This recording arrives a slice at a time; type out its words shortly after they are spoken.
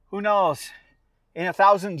Who knows? In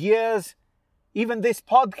 1,000 years, even this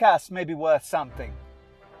podcast may be worth something.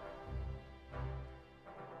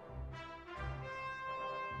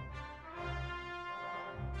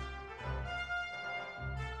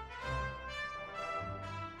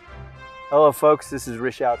 Hello folks, this is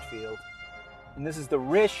Rish Outfield, and this is the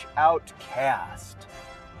Rish Outcast.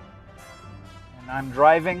 And I'm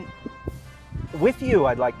driving with you,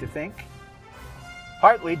 I'd like to think,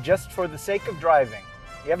 partly just for the sake of driving.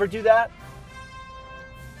 You ever do that?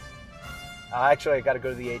 Actually, I got to go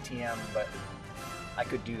to the ATM, but I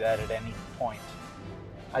could do that at any point.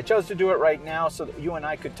 I chose to do it right now so that you and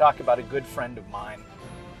I could talk about a good friend of mine,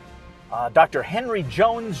 Dr. Henry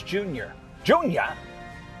Jones Jr.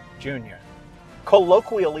 Jr.,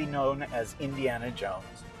 colloquially known as Indiana Jones.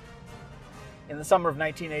 In the summer of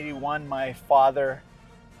 1981, my father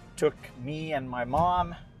took me and my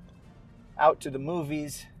mom out to the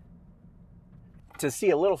movies to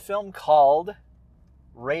see a little film called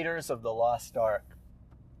Raiders of the Lost Ark.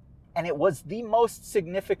 And it was the most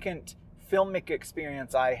significant filmic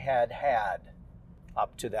experience I had had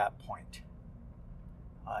up to that point.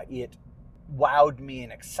 It wowed me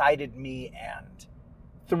and excited me and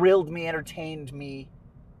thrilled me, entertained me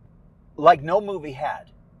like no movie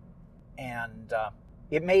had. And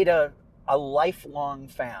it made a lifelong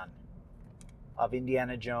fan of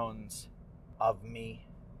Indiana Jones, of me,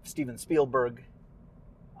 Steven Spielberg,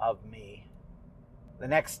 of me. The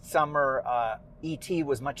next summer, E.T.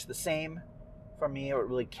 was much the same for me. It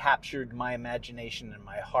really captured my imagination and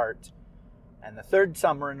my heart. And the third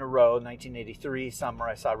summer in a row, 1983 summer,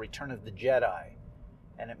 I saw Return of the Jedi.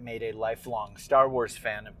 And it made a lifelong Star Wars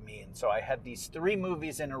fan of me. And so I had these 3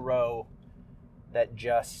 movies in a row that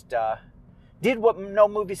just did what no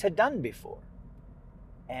movies had done before.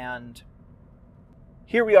 And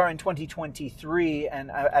here we are in 2023,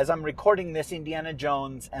 and as I'm recording this, Indiana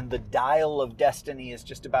Jones and the Dial of Destiny is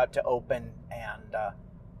just about to open. And,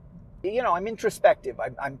 I'm introspective.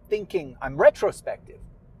 I'm thinking, I'm retrospective.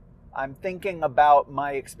 I'm thinking about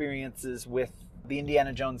my experiences with the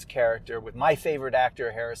Indiana Jones character, with my favorite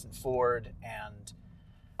actor, Harrison Ford, and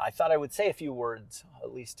I thought I would say a few words,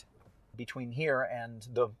 at least between here and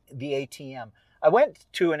the ATM. I went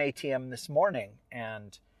to an ATM this morning,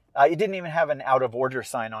 and it didn't even have an out-of-order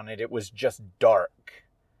sign on it. It was just dark.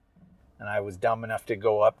 And I was dumb enough to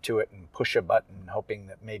go up to it and push a button, hoping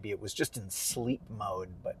that maybe it was just in sleep mode,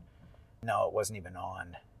 but no, it wasn't even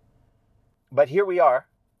on. But here we are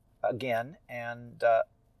again, and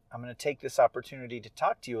I'm going to take this opportunity to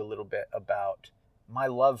talk to you a little bit about my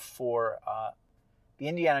love for the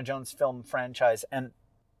Indiana Jones film franchise. And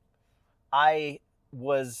I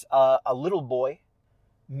was a little boy,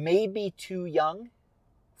 maybe too young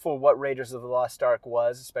for what Raiders of the Lost Ark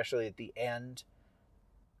was, especially at the end.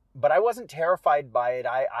 But I wasn't terrified by it.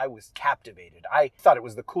 I was captivated. I thought it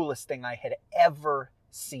was the coolest thing I had ever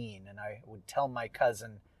seen. And I would tell my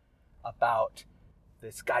cousin about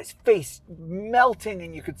this guy's face melting,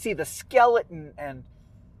 and you could see the skeleton and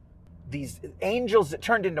these angels that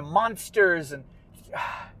turned into monsters. And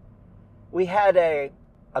we had a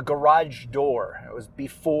garage door. It was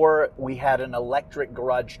before we had an electric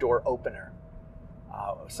garage door opener.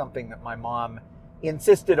 Something that my mom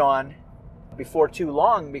insisted on before too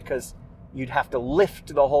long, because you'd have to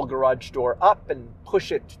lift the whole garage door up and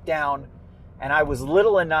push it down. And I was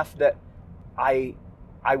little enough that I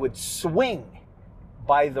would swing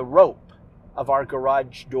by the rope of our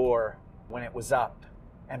garage door when it was up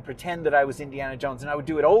and pretend that I was Indiana Jones. And I would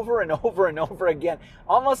do it over and over and over again,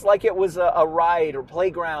 almost like it was a ride or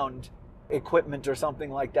playground equipment or something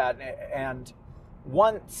like that. And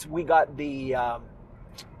once we got the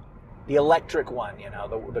electric one,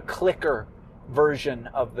 the clicker version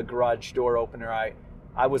of the garage door opener,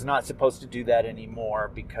 I was not supposed to do that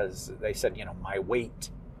anymore, because they said, my weight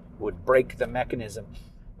would break the mechanism.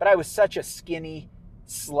 But I was such a skinny,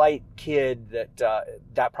 slight kid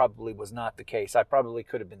that probably was not the case. I probably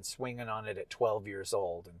could have been swinging on it at 12 years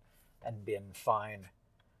old and been fine.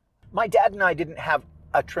 My dad and I didn't have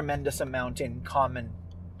a tremendous amount in common.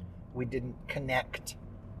 We didn't connect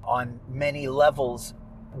on many levels,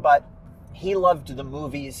 but he loved the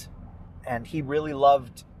movies, and he really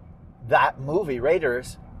loved that movie,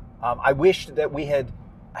 Raiders. I wished that we had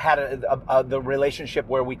the relationship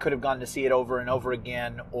where we could have gone to see it over and over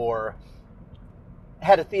again, or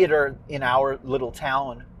had a theater in our little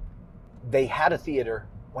town. They had a theater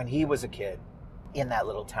when he was a kid in that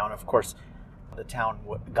little town. Of course, the town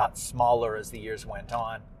got smaller as the years went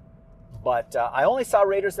on. But I only saw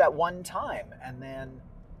Raiders that one time, and then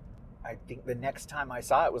I think the next time I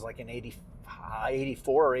saw it was like in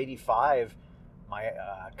 84 or 85. My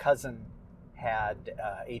cousin had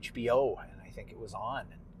HBO, and I think it was on,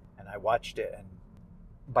 and I watched it. And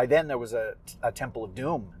by then there was a Temple of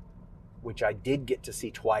Doom, which I did get to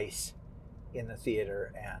see twice in the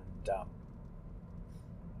theater, and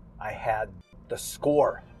I had the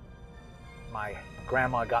score. My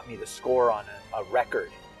grandma got me the score on a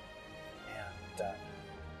record, and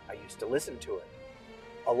I used to listen to it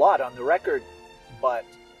a lot on the record, but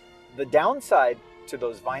the downside to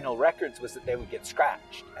those vinyl records was that they would get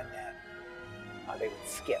scratched, and then they would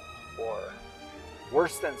skip, or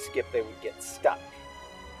worse than skip, they would get stuck.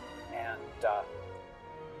 And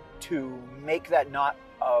to make that not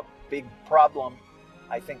a big problem,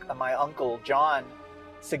 I think my uncle John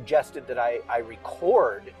suggested that I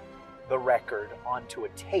record the record onto a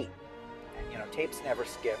tape. And tapes never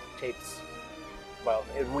skip. Tapes, well,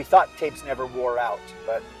 we thought tapes never wore out,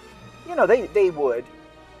 but they would.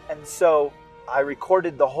 And so I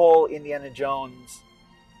recorded the whole Indiana Jones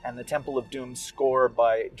and the Temple of Doom score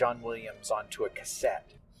by John Williams onto a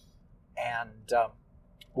cassette. And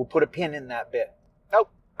we'll put a pin in that bit. Oh,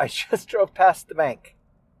 I just drove past the bank.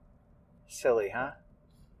 Silly, huh?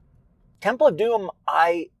 Temple of Doom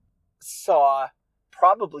I saw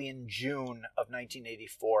probably in June of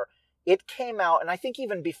 1984. It came out, and I think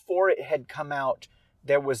even before it had come out,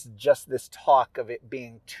 there was just this talk of it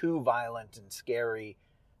being too violent and scary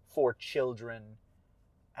for children.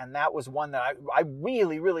 And that was one that I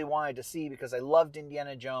really, really wanted to see because I loved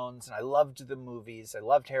Indiana Jones and I loved the movies. I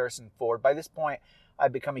loved Harrison Ford. By this point,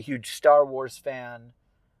 I'd become a huge Star Wars fan.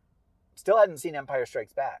 Still hadn't seen Empire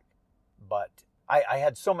Strikes Back, but I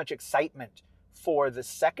had so much excitement for the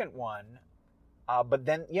second one. But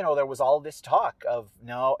then, there was all this talk of,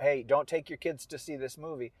 no, hey, don't take your kids to see this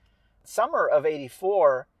movie. Summer of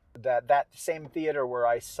 84, that same theater where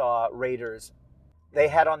I saw Raiders, they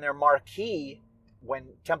had on their marquee, when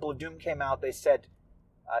Temple of Doom came out, they said,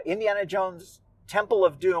 Indiana Jones, Temple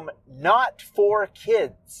of Doom, not for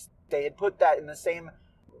kids. They had put that in the same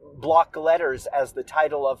block letters as the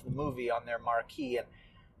title of the movie on their marquee. And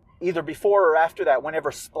either before or after that,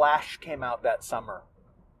 whenever Splash came out that summer,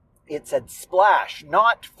 it said Splash,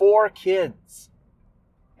 not for kids.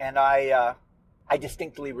 And I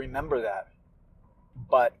distinctly remember that.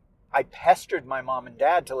 But I pestered my mom and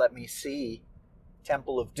dad to let me see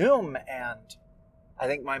Temple of Doom, and I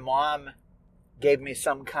think my mom gave me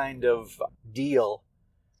some kind of deal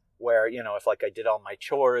where, if I did all my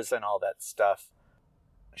chores and all that stuff,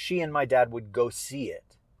 she and my dad would go see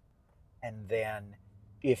it. And then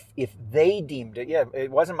if they deemed it,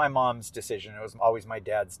 it wasn't my mom's decision, it was always my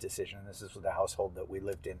dad's decision. This is the household that we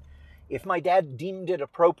lived in. If my dad deemed it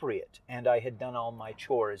appropriate and I had done all my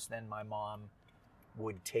chores, then my mom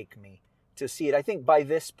would take me to see it. I think by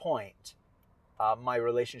this point, my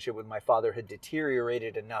relationship with my father had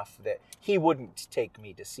deteriorated enough that he wouldn't take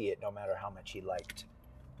me to see it no matter how much he liked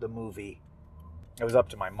the movie. It was up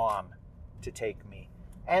to my mom to take me.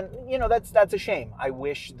 And, that's a shame. I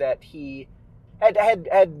wish that he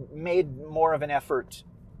had made more of an effort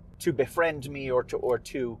to befriend me or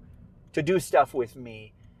to do stuff with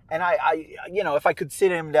me. And I if I could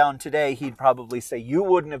sit him down today, he'd probably say, you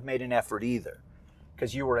wouldn't have made an effort either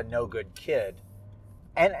because you were a no good kid.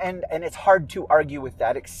 And it's hard to argue with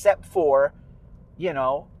that, except for, that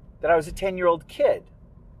I was a 10-year-old kid.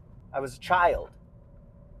 I was a child.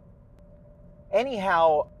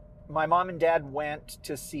 Anyhow, my mom and dad went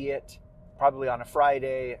to see it probably on a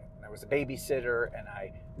Friday. There was a babysitter, and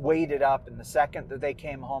I waited up. And the second that they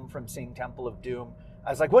came home from seeing Temple of Doom, I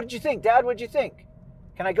was like, what did you think, Dad? What did you think?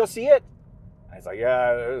 Can I go see it? And he's like,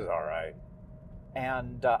 yeah, it was all right.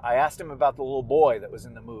 And I asked him about the little boy that was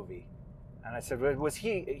in the movie. And I said, was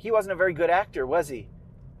he wasn't a very good actor, was he?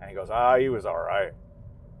 And he goes, he was all right.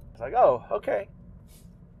 I was like, oh, okay.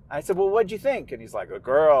 I said, well, what'd you think? And he's like, the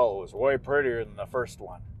girl was way prettier than the first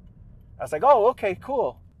one. I was like, oh, okay,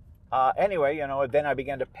 cool. Anyway, then I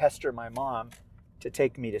began to pester my mom to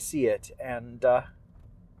take me to see it. And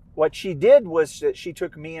what she did was that she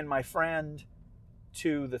took me and my friend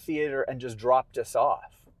to the theater and just dropped us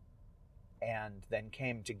off. And then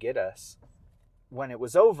came to get us when it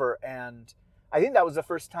was over. And I think that was the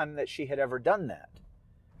first time that she had ever done that,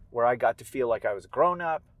 where I got to feel like I was grown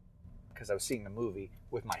up because I was seeing the movie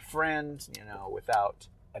with my friend, without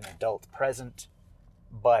an adult present.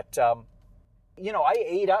 But, I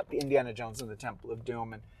ate up Indiana Jones and the Temple of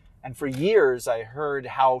Doom. And for years I heard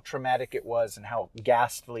how traumatic it was and how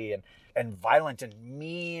ghastly and violent and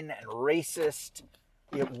mean and racist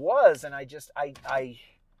it was. And I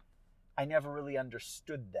never really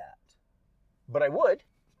understood that. But I would.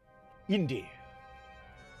 Indy,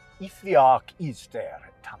 if the Ark is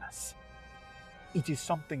there, Thomas, it is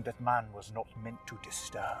something that man was not meant to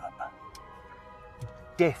disturb.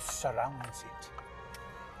 Death surrounds it.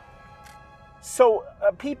 So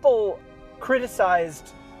people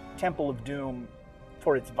criticized Temple of Doom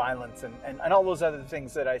for its violence and all those other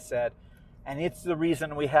things that I said. And it's the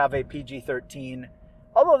reason we have a PG-13.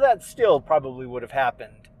 Although that still probably would have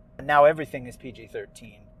happened. And now everything is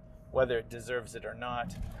PG-13. Whether it deserves it or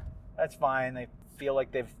not. That's fine. They feel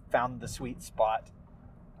like they've found the sweet spot.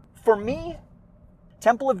 For me,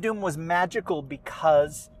 Temple of Doom was magical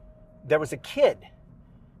because there was a kid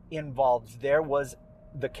involved. There was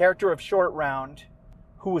the character of Short Round,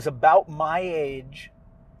 who was about my age,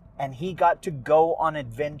 and he got to go on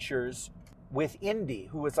adventures with Indy,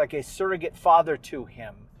 who was like a surrogate father to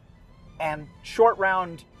him. And Short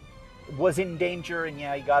Round was in danger, and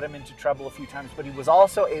yeah, he got him into trouble a few times, but he was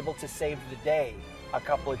also able to save the day a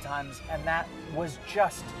couple of times, and that was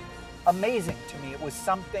just amazing to me. It was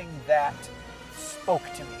something that spoke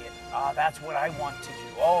to me. That's what I want to do.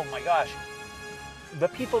 Oh my gosh. The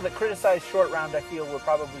people that criticized Short Round, I feel, were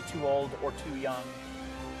probably too old or too young,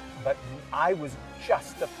 but I was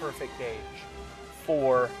just the perfect age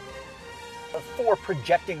for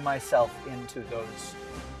projecting myself into those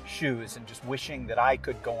shoes and just wishing that I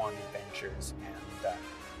could go on adventures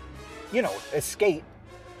and, escape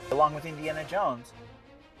along with Indiana Jones.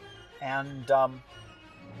 And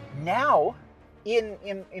now,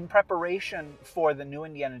 in preparation for the new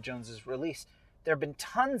Indiana Jones's release, there have been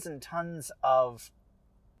tons and tons of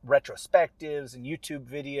retrospectives and YouTube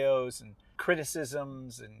videos and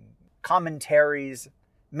criticisms and commentaries,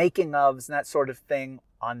 making ofs and that sort of thing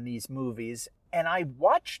on these movies. And I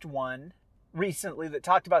watched one recently that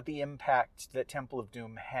talked about the impact that Temple of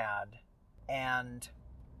Doom had. And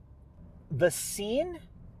the scene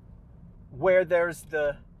where there's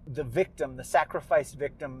the victim, the sacrificed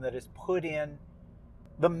victim that is put in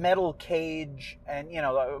the metal cage, and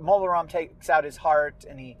Molaram takes out his heart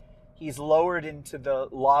and he's lowered into the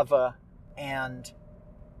lava, and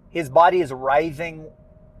his body is writhing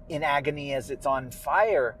in agony as it's on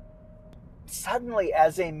fire. Suddenly,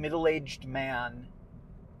 as a middle-aged man,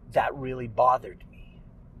 that really bothered me.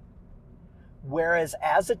 Whereas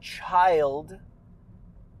as a child,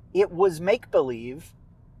 it was make-believe.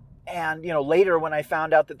 And, later when I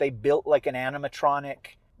found out that they built like an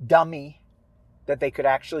animatronic dummy that they could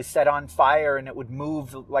actually set on fire and it would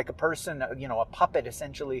move like a person, a puppet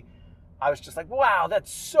essentially, I was just like, wow,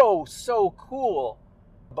 that's so, so cool.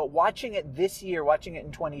 But watching it this year, watching it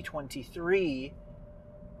in 2023,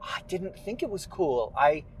 I didn't think it was cool.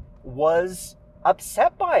 I was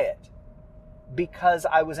upset by it because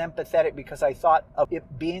I was empathetic, because I thought of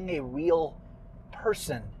it being a real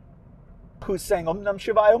person who's saying Om Nam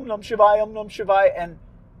Shivaya, Om Nam Shivaya, Om Nam Shivaya, and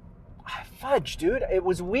fudge, dude. It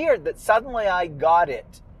was weird that suddenly I got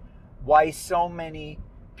it, why so many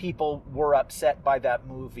people were upset by that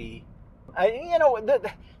movie.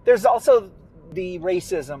 There's also the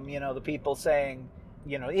racism, the people saying,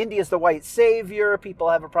 India's the white savior, people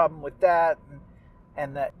have a problem with that,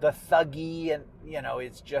 and that the thuggy, and,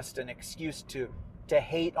 it's just an excuse to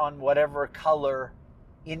hate on whatever color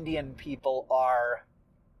Indian people are.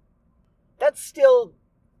 That still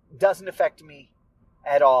doesn't affect me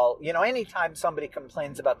at all. Anytime somebody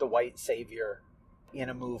complains about the white savior in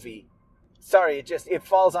a movie, sorry, it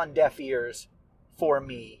falls on deaf ears for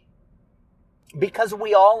me. Because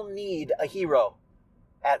we all need a hero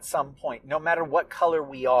at some point, no matter what color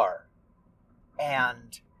we are.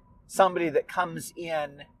 And somebody that comes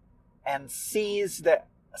in and sees that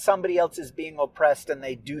somebody else is being oppressed and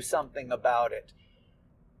they do something about it.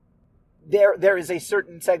 There is a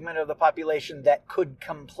certain segment of the population that could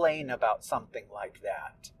complain about something like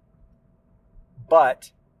that.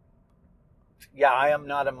 But, yeah, I am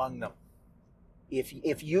not among them.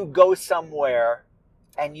 If you go somewhere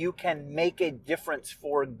and you can make a difference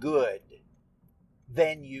for good,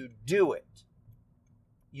 then you do it.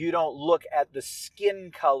 You don't look at the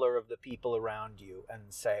skin color of the people around you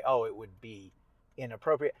and say, oh, it would be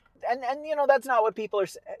inappropriate. And that's not what people are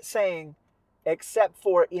saying, except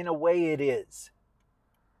for in a way it is.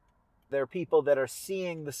 There are people that are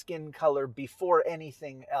seeing the skin color before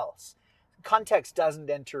anything else. Context doesn't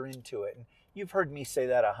enter into it. And you've heard me say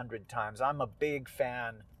that 100 times. I'm a big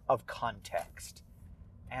fan of context.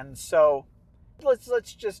 And so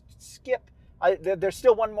let's just skip. There's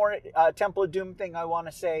still one more Temple of Doom thing I want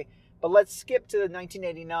to say, but let's skip to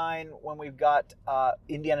 1989 when we've got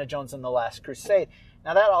Indiana Jones and the Last Crusade.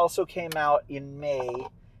 Now that also came out in May,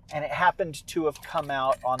 and it happened to have come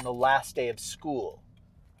out on the last day of school.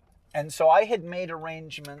 And so I had made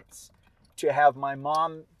arrangements to have my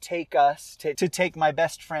mom take us, to take my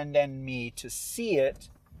best friend and me to see it.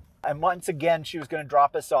 And once again, she was going to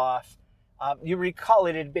drop us off. You recall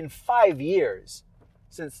it had been 5 years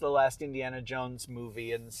since the last Indiana Jones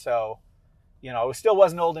movie. And so, I still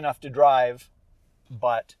wasn't old enough to drive,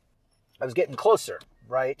 but I was getting closer,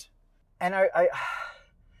 right? And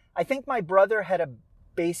I think my brother had a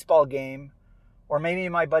baseball game, or maybe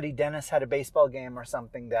my buddy Dennis had a baseball game or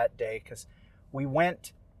something that day, because we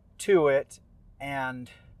went to it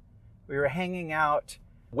and we were hanging out,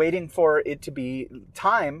 waiting for it to be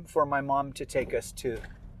time for my mom to take us to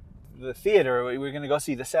the theater. We were going to go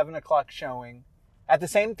see the 7 o'clock showing at the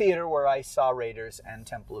same theater where I saw Raiders and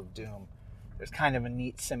Temple of Doom. There's kind of a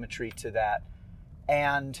neat symmetry to that.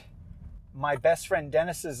 And my best friend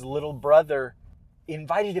Dennis's little brother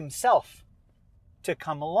invited himself to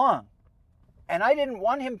come along. And I didn't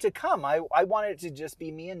want him to come. I wanted it to just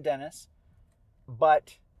be me and Dennis.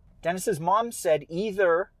 But Dennis's mom said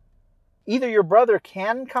either your brother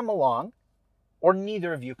can come along or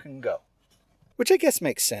neither of you can go. Which I guess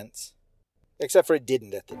makes sense. Except for it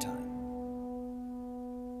didn't at the time.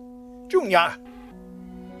 Junior!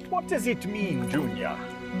 What does it mean, Junior?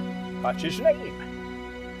 What's his name?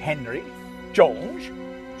 Henry Jones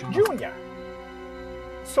Jr.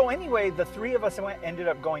 So anyway, the three of us ended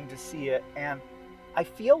up going to see it, and I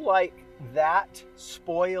feel like that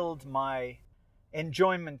spoiled my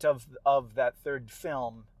enjoyment of that third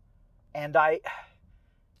film. And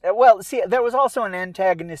there was also an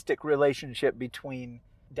antagonistic relationship between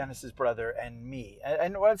Dennis's brother and me.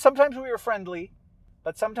 And sometimes we were friendly,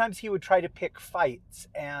 but sometimes he would try to pick fights,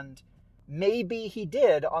 and maybe he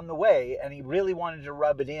did on the way, and he really wanted to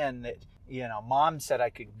rub it in that, Mom said I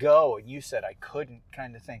could go and you said I couldn't,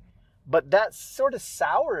 kind of thing. But that sort of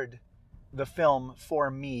soured the film for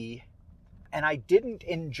me, and I didn't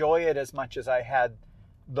enjoy it as much as I had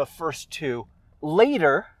the first two.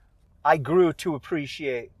 Later, I grew to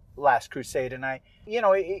appreciate Last Crusade, and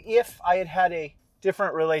if I had had a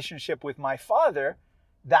different relationship with my father,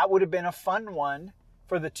 that would have been a fun one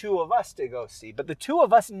for the two of us to go see. But the two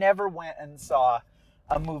of us never went and saw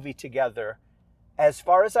a movie together, as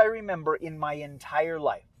far as I remember, in my entire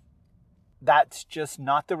life. That's just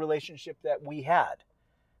not the relationship that we had.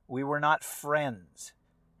 We were not friends.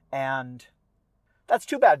 And that's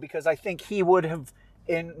too bad, because I think he would have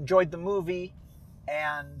enjoyed the movie,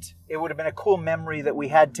 and it would have been a cool memory that we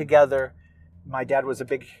had together. My dad was a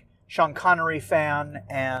big Sean Connery fan,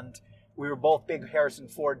 and we were both big Harrison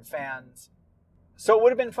Ford fans. So it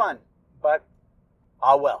would have been fun, but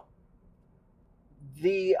well.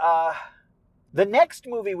 The next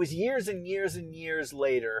movie was years and years and years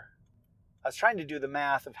later. I was trying to do the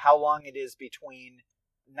math of how long it is between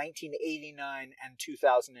 1989 and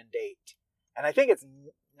 2008. And I think it's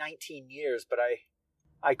 19 years, but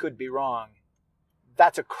I could be wrong.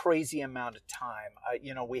 That's a crazy amount of time.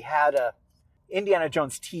 We had a Indiana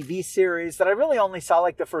Jones TV series that I really only saw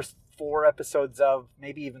like the first 4 episodes of,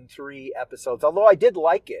 maybe even 3 episodes, although I did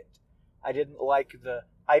like it. I didn't like the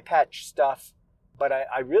eye patch stuff, but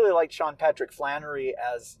I really liked Sean Patrick Flannery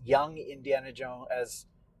as young Indiana Jones, as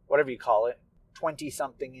whatever you call it,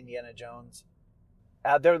 20-something Indiana Jones.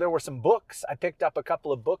 There were some books. I picked up a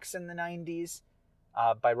couple of books in the 90s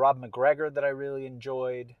by Rob McGregor that I really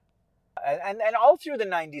enjoyed. And all through the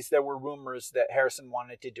 90s, there were rumors that Harrison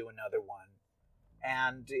wanted to do another one.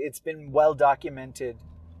 And it's been well documented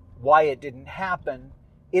why it didn't happen.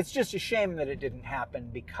 It's just a shame that it didn't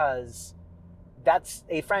happen, because that's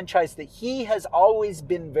a franchise that he has always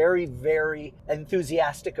been very, very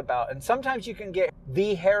enthusiastic about. And sometimes you can get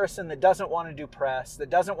the Harrison that doesn't want to do press,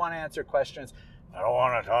 that doesn't want to answer questions. I don't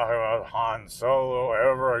want to talk about Han Solo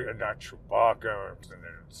ever, not Chewbacca, and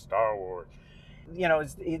Star Wars.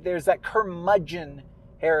 There's that curmudgeon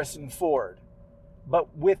Harrison Ford.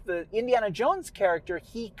 But with the Indiana Jones character,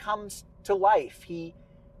 he comes to life. He's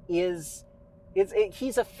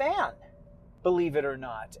a fan, believe it or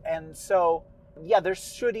not. And so, yeah, there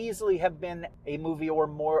should easily have been a movie or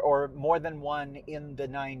more than one in the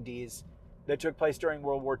 90s that took place during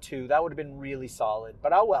World War II. That would have been really solid.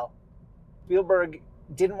 But oh well. Spielberg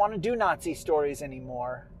didn't want to do Nazi stories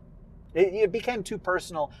anymore. It became too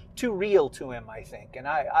personal, too real to him, I think. And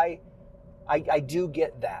I do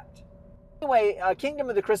get that. Anyway, Kingdom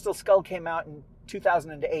of the Crystal Skull came out in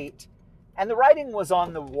 2008. And the writing was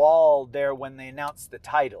on the wall there when they announced the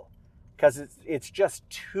title, because it's just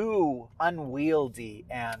too unwieldy,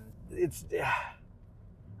 and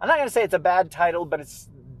I'm not going to say it's a bad title, but it's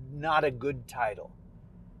not a good title.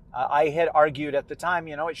 I had argued at the time,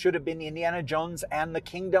 it should have been Indiana Jones and the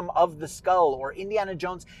Kingdom of the Skull, or Indiana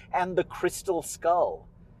Jones and the Crystal Skull.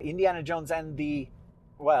 Indiana Jones and there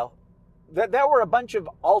were a bunch of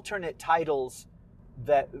alternate titles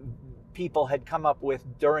that people had come up with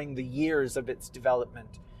during the years of its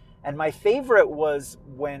development. And my favorite was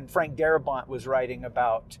when Frank Darabont was writing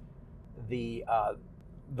about the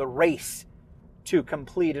race to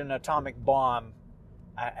complete an atomic bomb,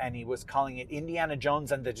 and he was calling it Indiana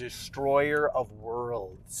Jones and the Destroyer of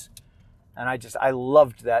Worlds. And I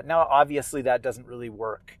loved that. Now, obviously, that doesn't really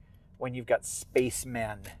work when you've got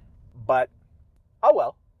spacemen, but oh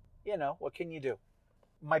well, what can you do?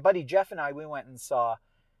 My buddy Jeff and I, we went and saw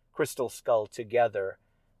Crystal Skull together.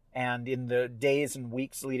 And in the days and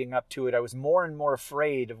weeks leading up to it, I was more and more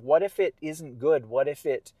afraid of what if it isn't good? What if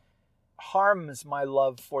it harms my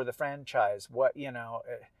love for the franchise?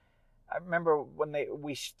 I remember when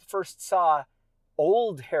we first saw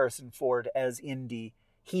old Harrison Ford as Indy,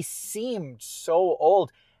 he seemed so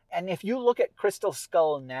old. And if you look at Crystal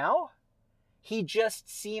Skull now, he just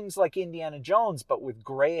seems like Indiana Jones, but with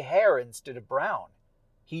gray hair instead of brown.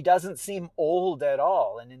 He doesn't seem old at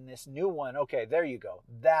all. And in this new one, okay, there you go.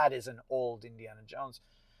 That is an old Indiana Jones.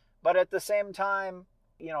 But at the same time,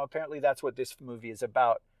 apparently that's what this movie is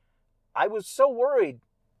about. I was so worried.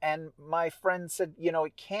 And my friend said,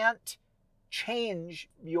 it can't change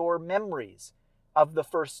your memories of the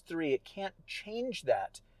first three. It can't change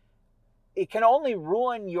that. It can only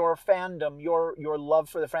ruin your fandom, your love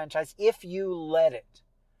for the franchise, if you let it.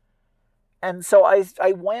 And so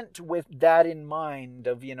I went with that in mind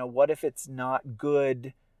of, what if it's not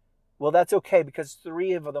good? Well, that's okay, because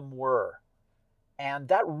three of them were. And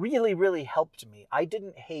that really, really helped me. I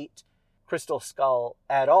didn't hate Crystal Skull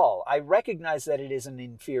at all. I recognize that it is an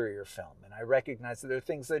inferior film, and I recognize that there are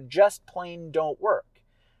things that just plain don't work,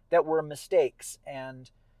 that were mistakes. And,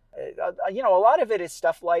 a lot of it is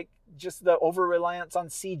stuff like just the over-reliance on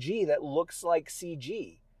CG that looks like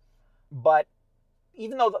CG. But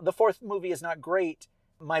even though the fourth movie is not great,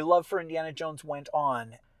 my love for Indiana Jones went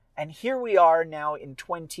on. And here we are now in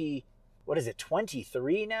 23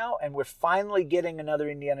 now? And we're finally getting another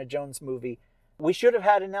Indiana Jones movie. We should have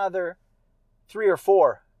had another 3 or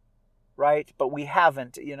 4, right? But we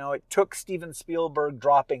haven't. It took Steven Spielberg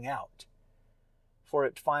dropping out for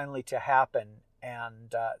it finally to happen.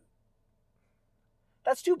 And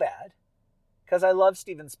that's too bad, because I love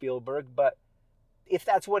Steven Spielberg. But if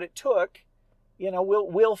that's what it took,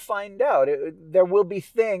 we'll find out. There will be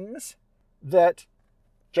things that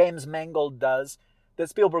James Mangold does that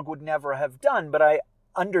Spielberg would never have done. But I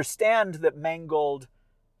understand that Mangold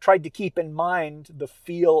tried to keep in mind the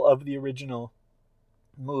feel of the original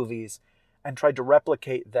movies and tried to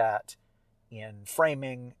replicate that in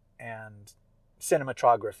framing and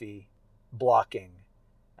cinematography, blocking,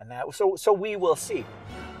 and that. So we will see.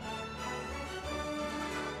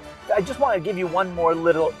 I just want to give you one more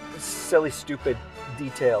little silly, stupid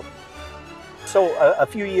detail. So a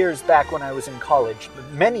few years back when I was in college,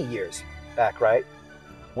 many years back, right?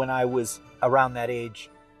 When I was around that age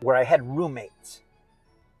where I had roommates,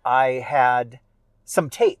 I had some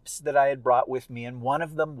tapes that I had brought with me, and one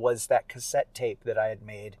of them was that cassette tape that I had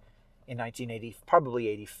made in 1980, probably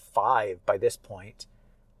 85 by this point,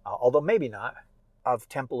 although maybe not, of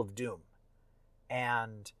Temple of Doom.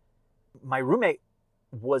 And my roommate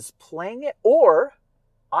was playing it, or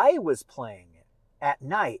I was playing it at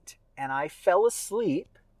night, and I fell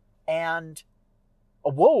asleep and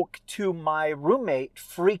awoke to my roommate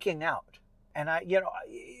freaking out. And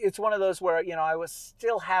it's one of those where, I was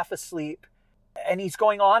still half asleep, and he's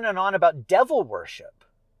going on and on about devil worship.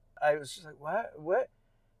 I was just like, what?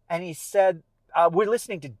 And he said, we're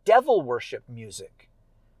listening to devil worship music,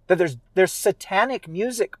 that there's satanic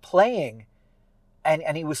music playing.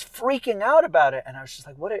 And he was freaking out about it. And I was just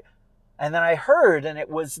like, what? And then I heard, and it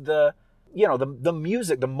was the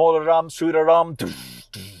music, the molaram, sudaram,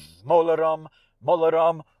 molaram,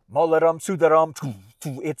 molaram, molaram, sudaram.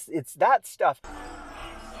 It's that stuff.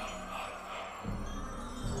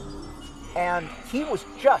 And he was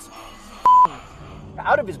just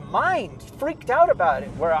out of his mind, freaked out about it.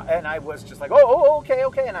 And I was just like, okay.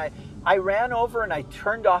 And I ran over and I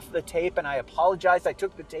turned off the tape, and I apologized. I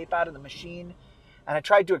took the tape out of the machine. And I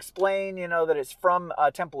tried to explain, that it's from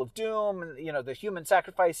Temple of Doom, and, the human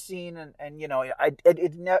sacrifice scene. And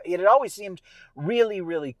it had always seemed really,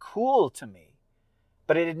 really cool to me.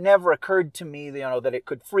 But it had never occurred to me, that it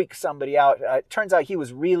could freak somebody out. It turns out he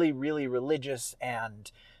was really, really religious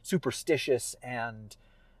and superstitious. And,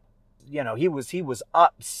 he was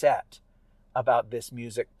upset about this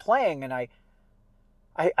music playing. And I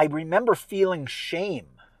remember feeling shame.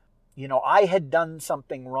 I had done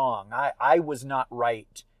something wrong. I was not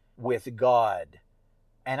right with God.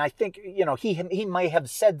 And I think, he may have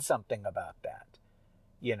said something about that.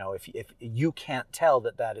 If you can't tell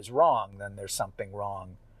that is wrong, then there's something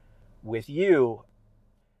wrong with you.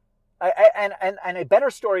 And a better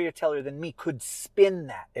storyteller than me could spin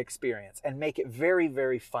that experience and make it very,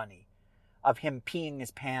 very funny, of him peeing his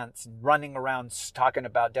pants and running around talking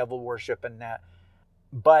about devil worship and that.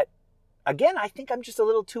 But again, I think I'm just a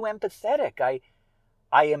little too empathetic.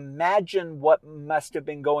 I imagine what must have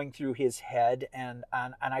been going through his head, and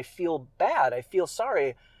I feel bad. I feel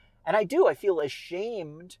sorry. And I do. I feel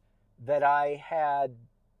ashamed that I had,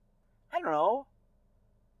 I don't know,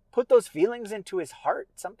 put those feelings into his heart,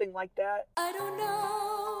 something like that. I don't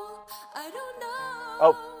know.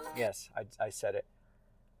 Oh, yes, I said it.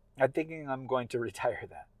 I'm thinking I'm going to retire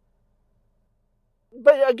that.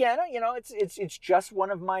 But again, it's just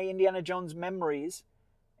one of my Indiana Jones memories,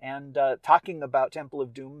 and talking about Temple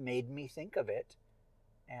of Doom made me think of it,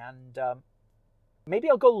 and maybe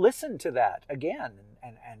I'll go listen to that again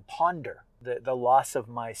and ponder the loss of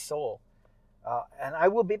my soul, and I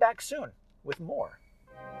will be back soon with more.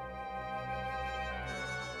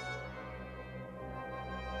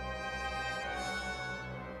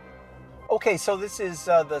 Okay, so this is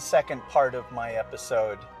the second part of my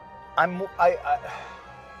episode. I'm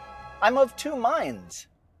of two minds.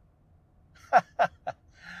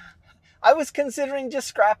 I was considering just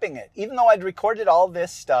scrapping it, even though I'd recorded all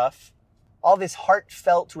this stuff, all this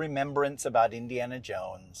heartfelt remembrance about Indiana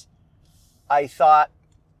Jones. I thought,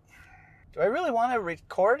 do I really want to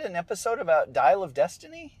record an episode about Dial of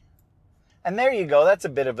Destiny? And there you go. That's a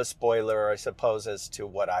bit of a spoiler, I suppose, as to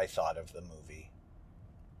what I thought of the movie.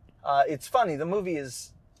 It's funny. The movie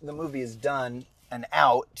is done and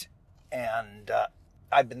out, and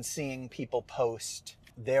I've been seeing people post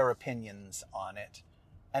their opinions on it.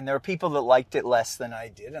 And there are people that liked it less than I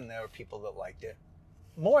did, and there are people that liked it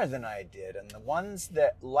more than I did. And the ones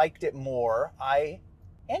that liked it more, I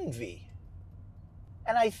envy.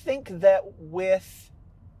 And I think that with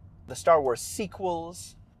the Star Wars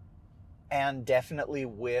sequels, and definitely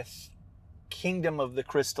with Kingdom of the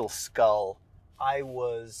Crystal Skull, I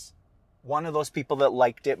was one of those people that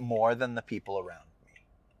liked it more than the people around me.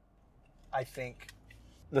 I think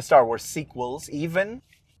the Star Wars sequels, even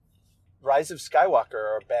Rise of Skywalker,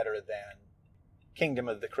 are better than Kingdom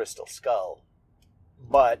of the Crystal Skull.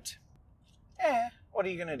 But, what are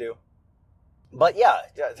you going to do? But yeah,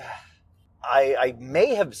 I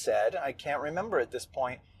may have said, I can't remember at this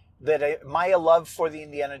point, that my love for the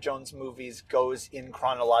Indiana Jones movies goes in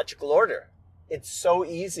chronological order. It's so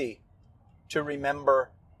easy to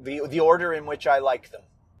remember the order in which I like them.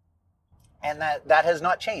 And that has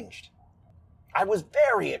not changed. I was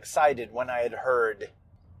very excited when I had heard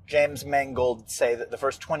James Mangold say that the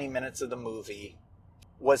first 20 minutes of the movie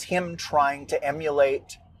was him trying to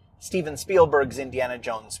emulate Steven Spielberg's Indiana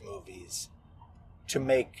Jones movies to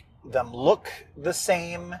make them look the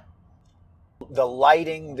same, the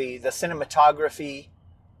lighting, the cinematography,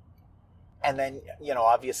 and then,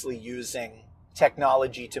 obviously using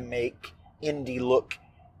technology to make Indy look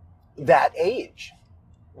that age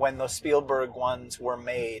when those Spielberg ones were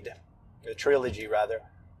made, the trilogy rather,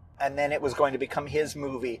 and then it was going to become his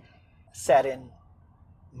movie set in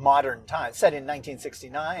modern times, set in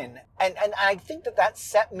 1969, and I think that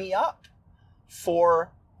set me up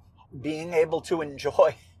for being able to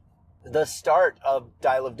enjoy the start of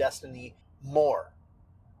Dial of Destiny more.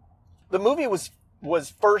 The movie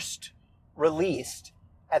was first released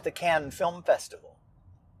at the Cannes Film Festival,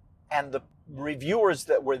 and the reviewers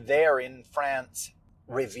that were there in France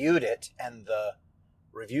reviewed it, and the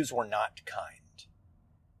reviews were not kind.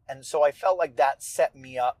 And so I felt like that set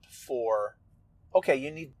me up for, okay,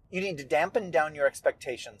 you need to dampen down your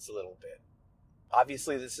expectations a little bit.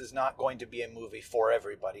 Obviously, this is not going to be a movie for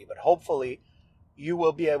everybody, but hopefully you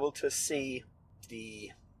will be able to see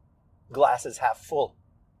the glasses half full.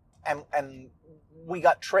 And we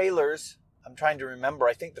got trailers. I'm trying to remember.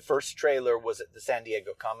 I think the first trailer was at the San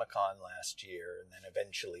Diego Comic-Con last year, and then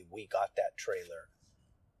eventually we got that trailer.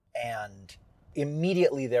 And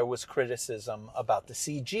immediately there was criticism about the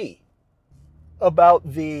CG,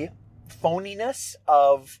 about the phoniness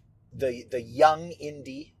of the young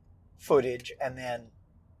Indy footage, and then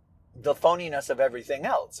the phoniness of everything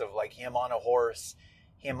else, of like him on a horse,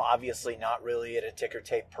 him obviously not really at a ticker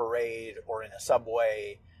tape parade or in a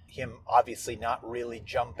subway, him obviously not really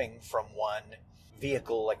jumping from one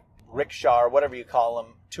vehicle, like rickshaw or whatever you call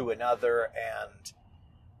them, to another. And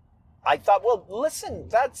I thought, well, listen,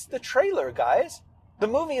 that's the trailer, guys. The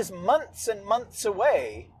movie is months and months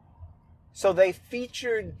away. So they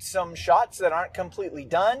featured some shots that aren't completely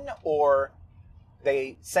done, or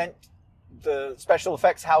they sent the special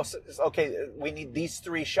effects house, okay, we need these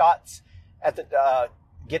 3 shots at the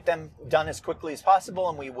get them done as quickly as possible,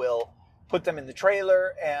 and we will put them in the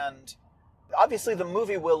trailer. And obviously the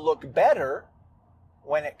movie will look better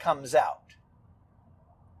when it comes out.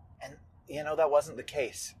 And, that wasn't the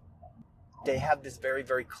case. They have this very,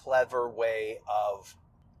 very clever way of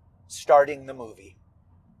starting the movie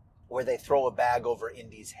where they throw a bag over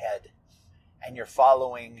Indy's head, and you're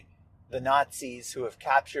following the Nazis who have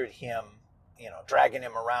captured him, dragging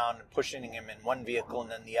him around and pushing him in one vehicle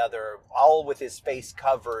and then the other, all with his face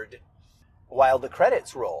covered, while the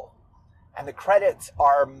credits roll. And the credits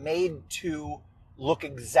are made to look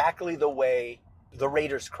exactly the way the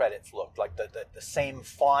Raiders credits looked, like the same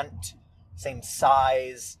font, same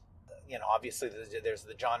size. Obviously there's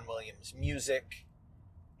the John Williams music.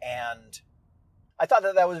 And I thought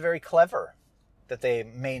that was very clever, that they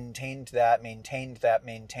maintained that,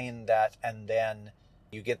 and then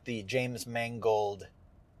you get the James Mangold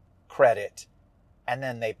credit, and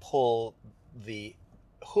then they pull the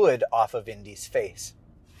hood off of Indy's face.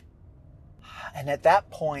 And at that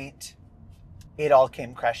point, it all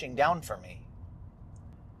came crashing down for me.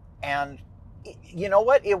 And you know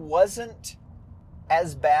what? It wasn't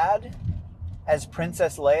as bad as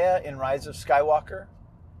Princess Leia in Rise of Skywalker.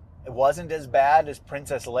 It wasn't as bad as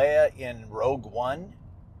Princess Leia in Rogue One.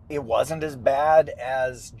 It wasn't as bad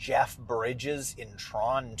as Jeff Bridges in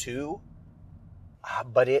Tron 2.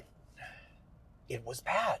 But it was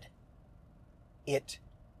bad. It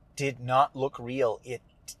did not look real. It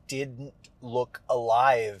didn't look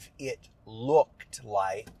alive. It looked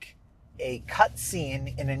like a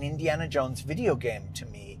cutscene in an Indiana Jones video game to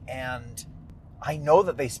me. And I know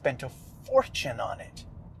that they spent a fortune on it.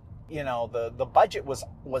 The budget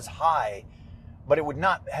was high, but it would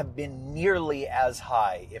not have been nearly as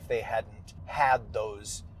high if they hadn't had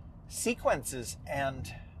those sequences.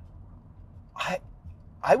 And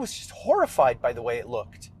I was just horrified by the way it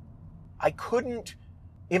looked. I couldn't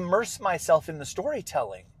immerse myself in the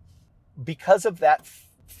storytelling because of that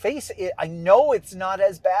face. I know it's not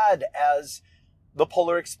as bad as the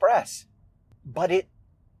Polar Express, but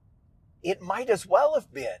it might as well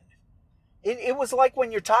have been. It was like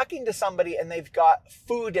when you're talking to somebody and they've got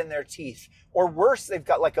food in their teeth, or worse, they've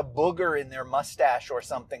got like a booger in their mustache or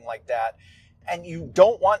something like that, and you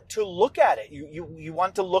don't want to look at it. You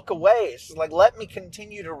want to look away. It's like, let me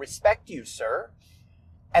continue to respect you, sir.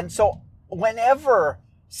 And so whenever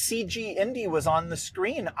CG Indy was on the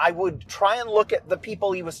screen, I would try and look at the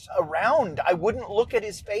people he was around. I wouldn't look at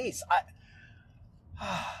his face.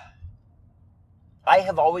 I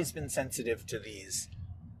have always been sensitive to these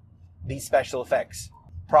special effects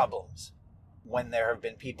problems when there have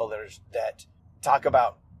been people that talk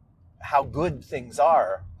about how good things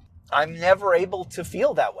are. I'm never able to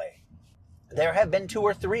feel that way. There have been 2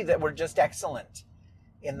 or 3 that were just excellent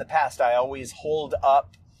in the past. I always hold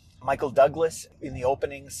up Michael Douglas in the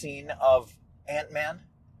opening scene of Ant-Man.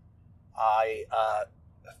 I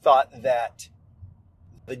thought that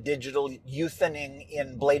the digital youthaning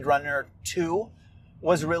in Blade Runner 2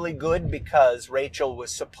 was really good because Rachel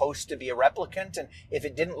was supposed to be a replicant, and if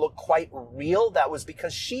it didn't look quite real, that was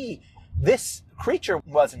because this creature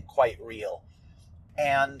wasn't quite real.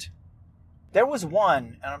 And there was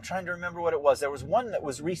one, and I'm trying to remember what it was. There was one that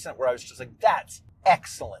was recent where I was just like, that's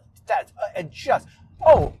excellent. That's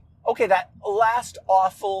okay, that last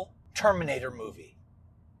awful Terminator movie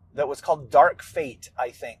that was called Dark Fate, I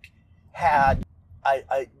think, had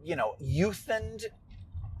a youthaned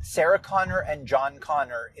Sarah Connor and John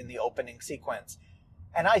Connor in the opening sequence.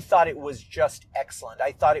 And I thought it was just excellent.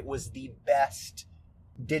 I thought it was the best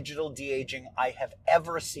digital de-aging I have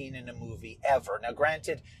ever seen in a movie, ever. Now,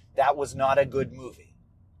 granted, that was not a good movie.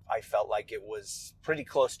 I felt like it was pretty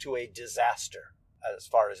close to a disaster as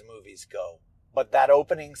far as movies go. But that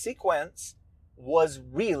opening sequence was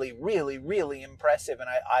really, really, really impressive. And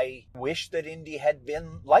I wish that Indy had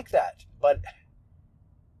been like that. But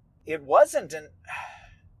it wasn't. And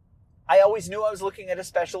I always knew I was looking at a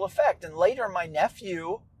special effect. And later my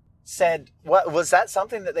nephew said, "What was that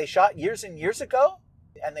something that they shot years and years ago?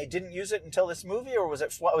 And they didn't use it until this movie? Or was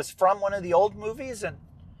it from one of the old movies?" And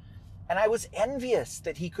I was envious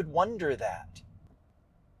that he could wonder that.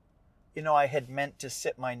 I had meant to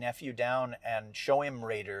sit my nephew down and show him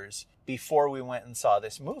Raiders before we went and saw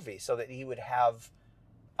this movie so that he would have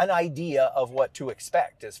an idea of what to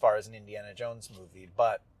expect as far as an Indiana Jones movie.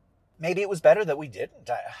 But maybe it was better that we didn't.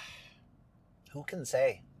 Who can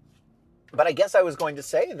say? But I guess I was going to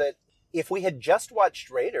say that if we had just watched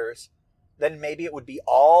Raiders, then maybe it would be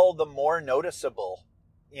all the more noticeable,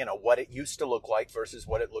 what it used to look like versus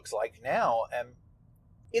what it looks like now. And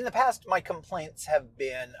in the past, my complaints have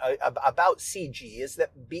been about CG is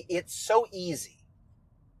that it's so easy.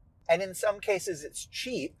 And in some cases, it's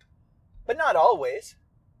cheap, but not always,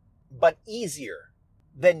 but easier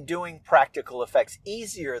than doing practical effects,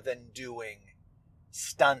 easier than doing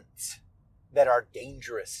stunts that are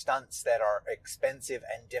dangerous, stunts that are expensive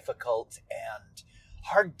and difficult and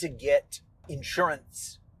hard to get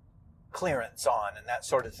insurance clearance on and that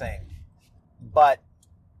sort of thing. But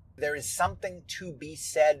there is something to be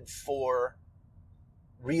said for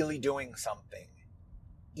really doing something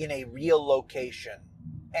in a real location.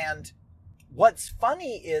 And what's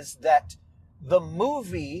funny is that the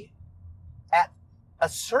movie, at a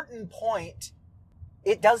certain point,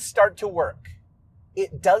 it does start to work.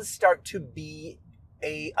 It does start to be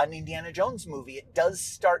an Indiana Jones movie. It does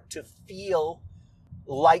start to feel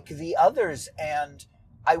like the others, and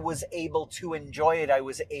I was able to enjoy it. I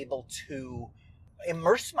was able to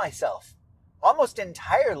immerse myself almost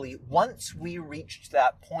entirely once we reached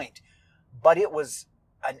that point. But it was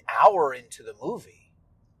an hour into the movie,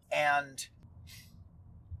 and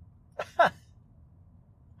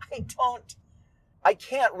I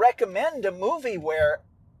can't recommend a movie where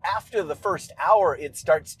after the first hour it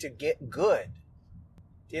starts to get good.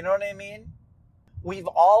 Do you know what I mean? We've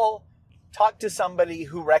all talked to somebody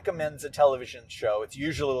who recommends a television show. It's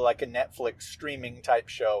usually like a Netflix streaming type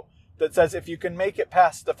show that says if you can make it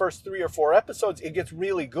past the first 3 or 4 episodes, it gets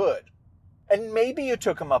really good. And maybe you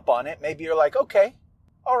took them up on it. Maybe you're like, okay,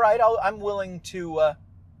 all right, I'm willing to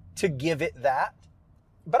give it that.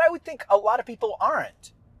 But I would think a lot of people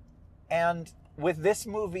aren't. And with this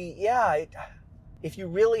movie, yeah, if you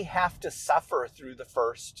really have to suffer through the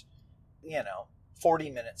first, 40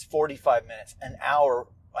 minutes, 45 minutes, an hour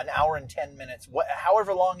and 10 minutes,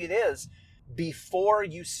 however long it is, before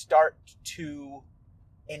you start to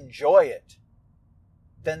enjoy it,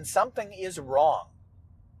 then something is wrong.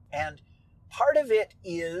 And part of it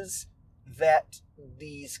is that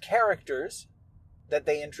these characters that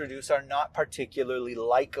they introduce are not particularly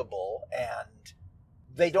likable, and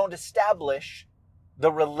they don't establish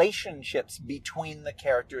the relationships between the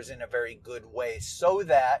characters in a very good way, so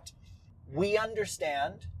that we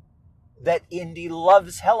understand that Indy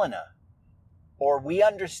loves Helena, or we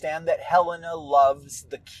understand that Helena loves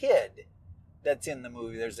the kid that's in the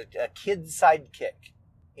movie. There's a kid sidekick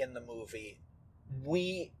in the movie.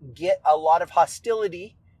 We get a lot of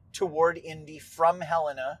hostility toward Indy from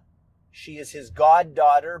Helena. She is his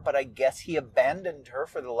goddaughter, but I guess he abandoned her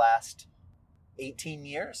for the last 18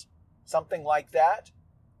 years, something like that.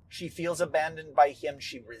 She feels abandoned by him.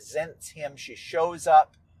 She resents him. She shows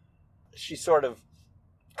up. She sort of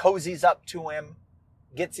cozies up to him,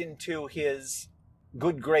 gets into his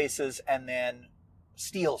good graces, and then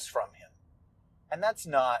steals from him. And that's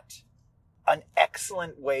not an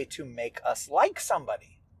excellent way to make us like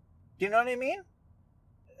somebody. Do you know what I mean?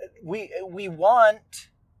 We want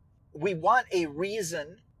a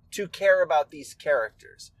reason to care about these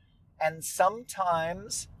characters. And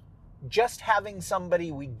sometimes just having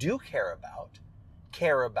somebody we do care about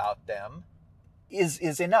them,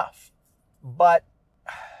 is enough. But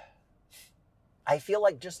I feel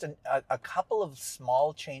like just a couple of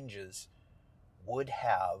small changes would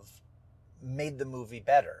have made the movie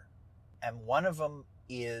better. And one of them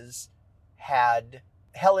is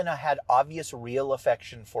Helena had obvious real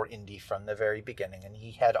affection for Indy from the very beginning, and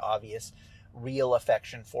he had obvious real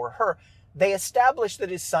affection for her. They established that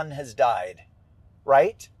his son has died,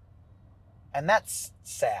 right? And that's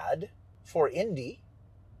sad for Indy,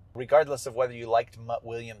 regardless of whether you liked Mutt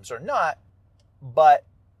Williams or not. But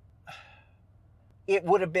it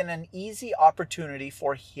would have been an easy opportunity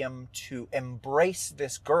for him to embrace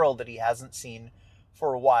this girl that he hasn't seen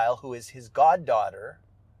for a while, who is his goddaughter.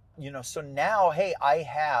 So now, hey, I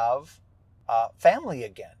have family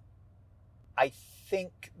again. I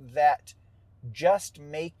think that just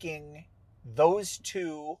making those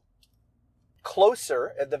two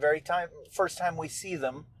closer at the very first time we see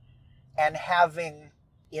them, and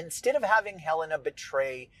instead of having Helena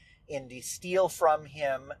betray Indy, steal from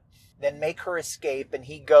him, then make her escape, and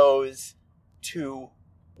he goes to,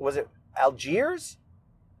 was it Algiers?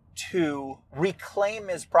 To reclaim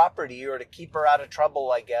his property, or to keep her out of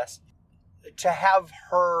trouble, I guess. To have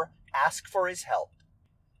her ask for his help,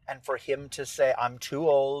 and for him to say, I'm too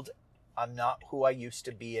old, I'm not who I used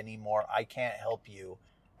to be anymore, I can't help you.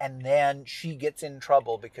 And then she gets in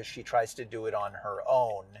trouble because she tries to do it on her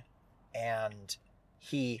own, and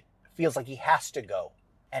he feels like he has to go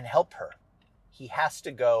and help her. He has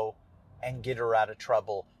to go and get her out of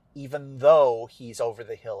trouble, even though he's over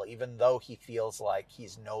the hill, even though he feels like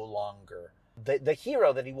he's no longer the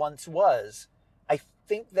hero that he once was. I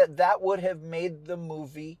think that would have made the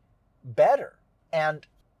movie better. And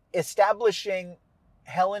establishing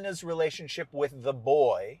Helena's relationship with the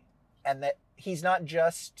boy, and that he's not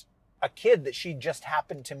just a kid that she just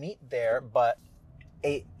happened to meet there, but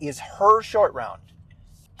is her short round.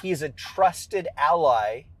 he's a trusted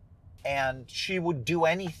ally, and she would do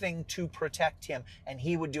anything to protect him, and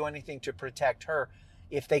he would do anything to protect her.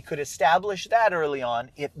 If they could establish that early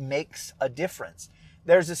on, it makes a difference.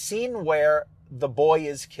 There's a scene where the boy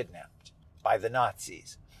is kidnapped by the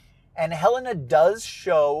Nazis, and Helena does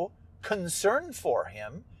show concern for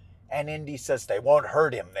him, and Indy says they won't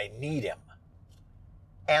hurt him, they need him.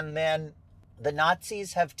 And then the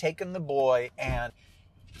Nazis have taken the boy, and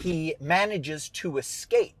he manages to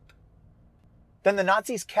escape. Then the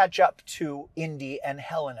Nazis catch up to Indy and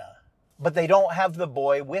Helena, but they don't have the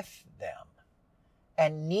boy with them.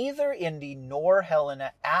 And neither Indy nor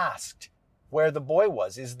Helena asked where the boy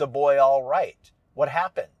was. Is the boy all right? What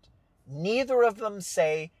happened? Neither of them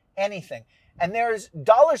say anything. And there's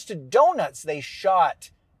dollars to donuts. They shot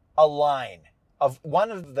a line of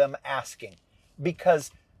one of them asking, because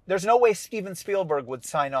there's no way Steven Spielberg would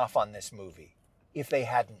sign off on this movie if they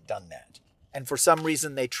hadn't done that. And for some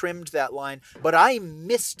reason, they trimmed that line. But I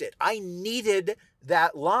missed it. I needed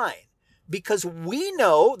that line, because we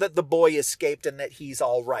know that the boy escaped and that he's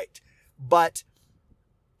all right. But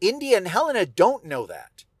Indy and Helena don't know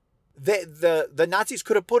that. The Nazis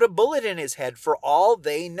could have put a bullet in his head for all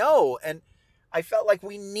they know. And I felt like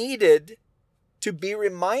we needed to be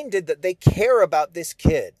reminded that they care about this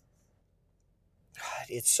kid.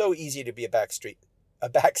 It's so easy to be a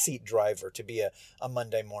backseat driver, to be a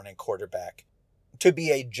Monday morning quarterback, to be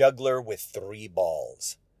a juggler with 3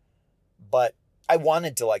 balls. But I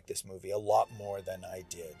wanted to like this movie a lot more than I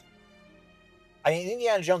did. I mean,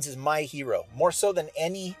 Indiana Jones is my hero, more so than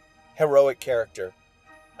any heroic character.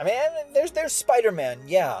 I mean, there's Spider-Man,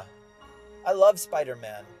 yeah. I love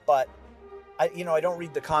Spider-Man, but I don't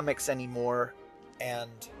read the comics anymore,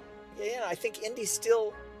 and I think Indy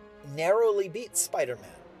still narrowly beats Spider-Man.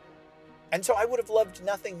 And so I would have loved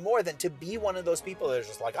nothing more than to be one of those people that are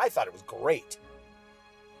just like, I thought it was great.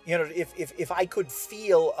 If I could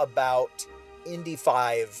feel about Indy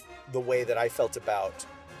 5 the way that I felt about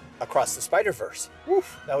Across the Spider-Verse,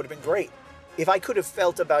 that would have been great. If I could have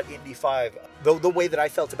felt about Indy 5 the way that I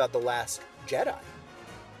felt about The Last Jedi,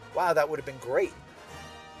 wow, that would have been great.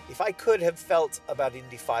 If I could have felt about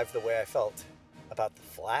Indy 5 the way I felt about The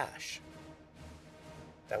Flash,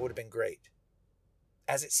 that would have been great.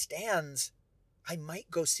 As it stands, I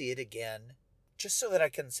might go see it again just so that I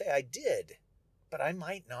can say I did, but I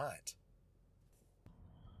might not.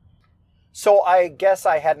 So I guess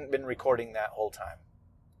I hadn't been recording that whole time.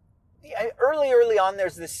 Early on,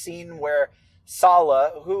 there's this scene where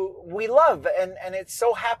Sala, who we love, and it's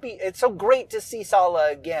so happy, it's so great to see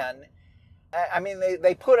Sala again. I mean,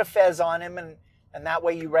 they put a fez on him, and that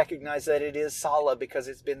way you recognize that it is Sala, because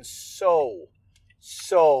it's been so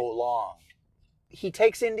long. He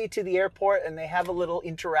takes Indy to the airport, and they have a little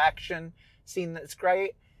interaction scene that's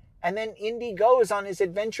great. And then Indy goes on his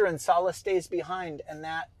adventure, and Sala stays behind, and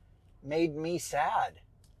that made me sad,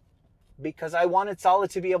 because I wanted Sala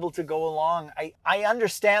to be able to go along. I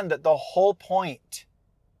understand that the whole point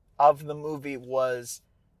of the movie was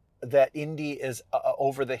that Indy is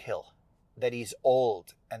over the hill, that he's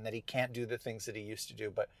old, and that he can't do the things that he used to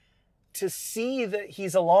do. But to see that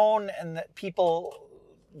he's alone, and that people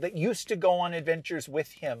that used to go on adventures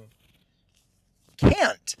with him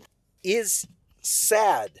can't, is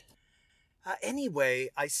sad. Anyway,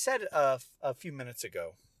 I said a few minutes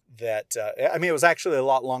ago that, it was actually a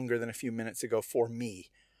lot longer than a few minutes ago for me,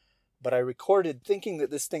 but I recorded thinking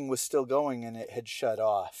that this thing was still going and it had shut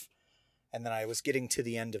off. And then I was getting to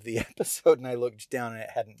the end of the episode and I looked down and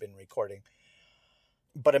it hadn't been recording.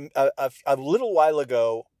 But a little while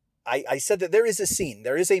ago, I said that there is a scene,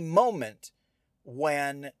 there is a moment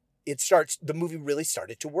when the movie really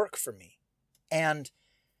started to work for me. And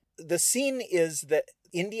the scene is that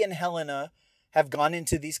Indy and Helena have gone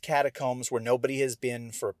into these catacombs where nobody has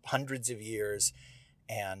been for hundreds of years,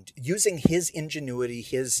 and using his ingenuity,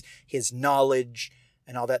 his knowledge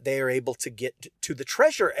and all that, they are able to get to the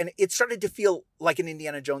treasure. And it started to feel like an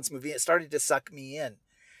Indiana Jones movie. It started to suck me in.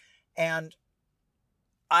 And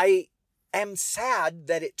I am sad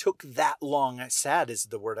that it took that long. Sad is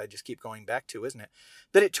the word I just keep going back to, isn't it?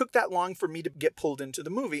 That it took that long for me to get pulled into the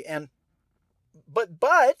movie.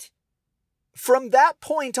 But from that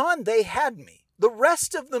point on, they had me. The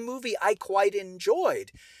rest of the movie I quite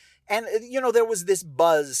enjoyed. And, there was this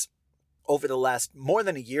buzz over the last more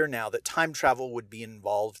than a year now that time travel would be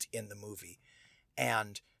involved in the movie.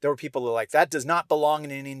 And there were people who were like, that does not belong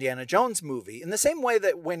in an Indiana Jones movie. In the same way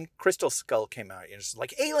that when Crystal Skull came out, it's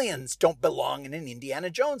like aliens don't belong in an Indiana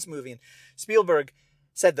Jones movie. And Spielberg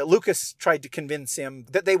said that Lucas tried to convince him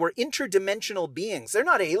that they were interdimensional beings. They're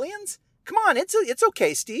not aliens. Come on, it's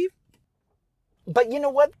okay, Steve. But you know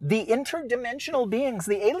what? The interdimensional beings,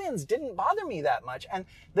 the aliens, didn't bother me that much. And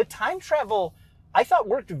the time travel, I thought,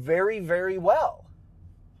 worked very, very well.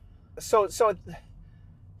 So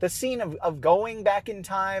the scene of going back in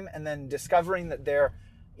time and then discovering that they're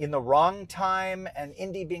in the wrong time, and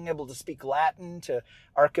Indy being able to speak Latin to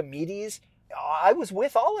Archimedes, I was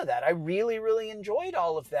with all of that. I really, really enjoyed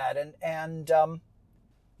all of that. And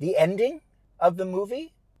the ending of the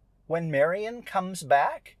movie, when Marion comes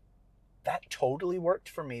back, that totally worked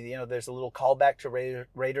for me. You know, there's a little callback to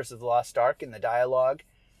Raiders of the Lost Ark in the dialogue,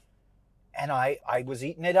 and I was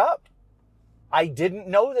eating it up. I didn't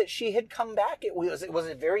know that she had come back. It was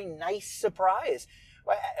a very nice surprise.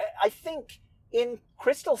 I think in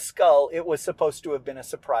Crystal Skull, it was supposed to have been a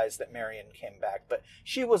surprise that Marion came back, but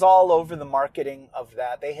she was all over the marketing of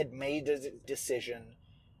that. They had made a decision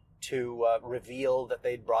to reveal that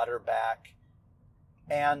they'd brought her back.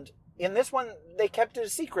 And in this one, they kept it a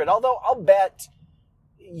secret, although I'll bet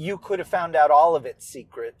you could have found out all of its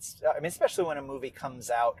secrets. I mean, especially when a movie comes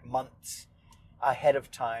out months ahead of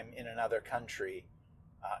time in another country.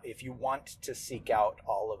 If you want to seek out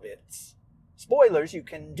all of its spoilers, you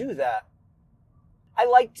can do that. I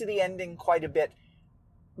liked the ending quite a bit,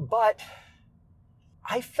 but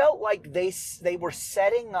I felt like they were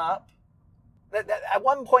setting up that at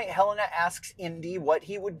one point Helena asks Indy what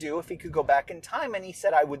he would do if he could go back in time, and he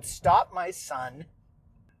said, "I would stop my son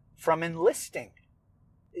from enlisting."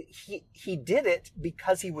 He did it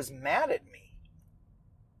because he was mad at me.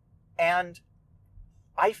 And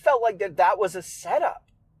I felt like that was a setup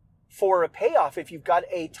for a payoff. If you've got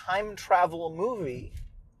a time travel movie,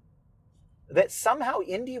 that somehow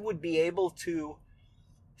Indy would be able to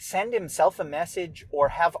send himself a message, or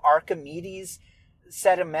have Archimedes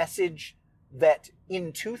set a message that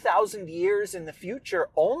in 2,000 years in the future,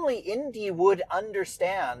 only Indy would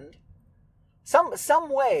understand, some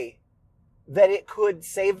way that it could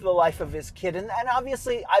save the life of his kid. And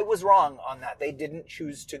obviously I was wrong on that. They didn't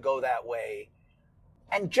choose to go that way.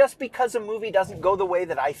 And just because a movie doesn't go the way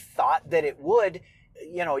that I thought that it would,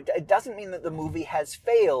 you know, it doesn't mean that the movie has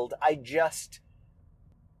failed. I just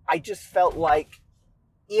felt like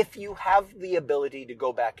if you have the ability to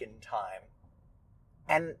go back in time,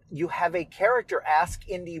 and you have a character ask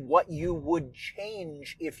Indy what you would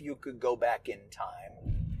change if you could go back in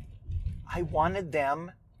time, I wanted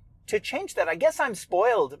them to change that. I guess I'm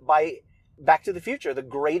spoiled by Back to the Future, the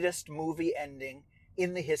greatest movie ending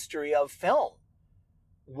in the history of film,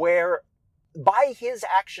 where by his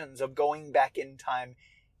actions of going back in time,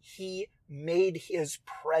 he made his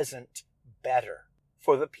present better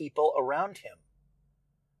for the people around him.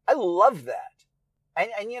 I love that.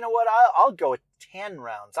 And you know what? I'll go 10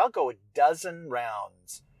 rounds. I'll go a dozen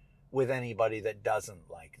rounds with anybody that doesn't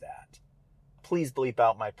like that. Please bleep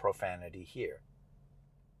out my profanity here.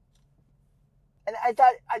 And I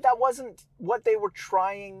thought that wasn't what they were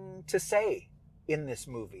trying to say in this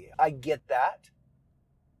movie. I get that.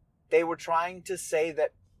 They were trying to say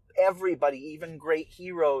that everybody, even great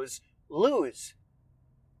heroes, lose.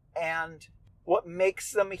 And what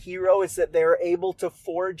makes them a hero is that they're able to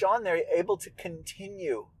forge on. They're able to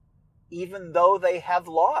continue, even though they have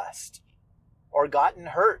lost or gotten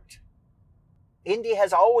hurt. Indy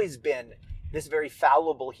has always been this very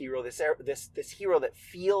fallible hero, this hero that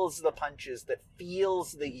feels the punches, that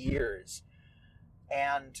feels the years.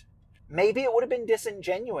 And maybe it would have been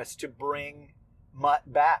disingenuous to bring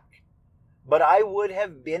Mutt back, but I would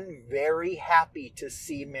have been very happy to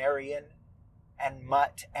see Marion and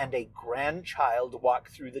Mutt and a grandchild walk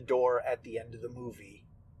through the door at the end of the movie.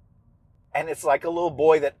 And it's like a little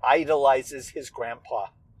boy that idolizes his grandpa,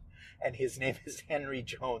 and his name is Henry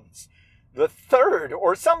Jones the Third,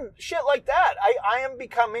 or some shit like that. I am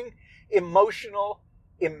becoming emotional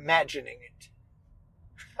imagining it.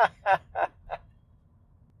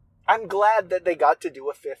 I'm glad that they got to do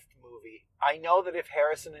a fifth movie. I know that if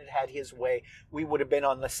Harrison had had his way, we would have been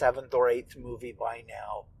on the 7th or 8th movie by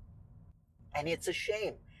now. And it's a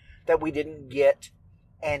shame that we didn't get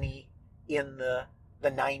any in the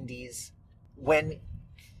 90s when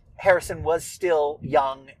Harrison was still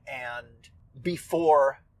young and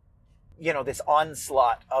before, you know, this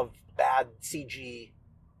onslaught of bad CG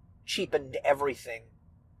cheapened everything.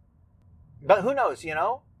 But who knows, you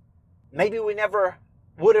know? Maybe we never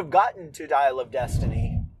would have gotten to Dial of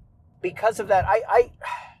Destiny because of that.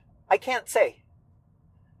 I can't say.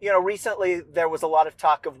 You know, recently there was a lot of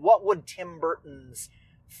talk of what would Tim Burton's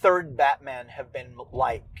third Batman have been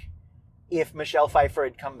like if Michelle Pfeiffer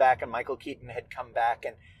had come back and Michael Keaton had come back.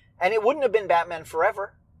 And it wouldn't have been Batman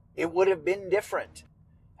Forever. It would have been different.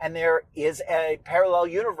 And there is a parallel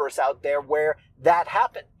universe out there where that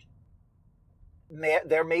happened.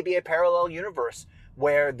 there may be a parallel universe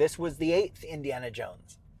where this was the 8th Indiana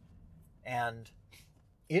Jones. And,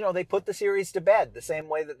 they put the series to bed the same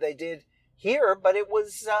way that they did here, but it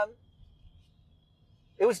was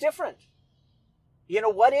different.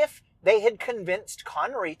 What if they had convinced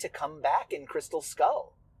Connery to come back in Crystal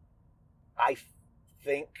Skull? I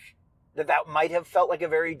think that might have felt like a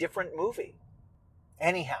very different movie.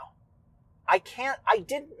 Anyhow, I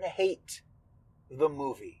didn't hate the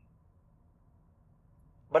movie,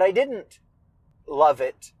 but I didn't love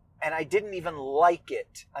it, and I didn't even like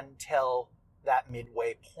it until that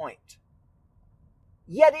midway point.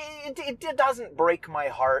 Yet it doesn't break my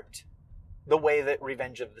heart the way that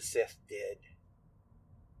Revenge of the Sith did.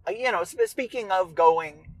 Speaking of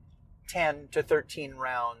going 10 to 13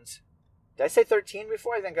 rounds, did I say 13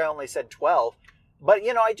 before? I think I only said 12. But,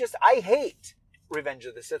 I hate Revenge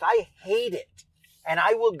of the Sith. I hate it. And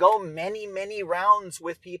I will go many, many rounds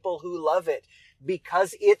with people who love it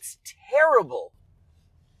because it's terrible.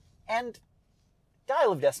 And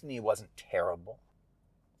Dial of Destiny wasn't terrible.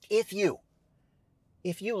 If you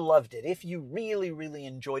loved it, if you really, really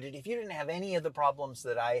enjoyed it, if you didn't have any of the problems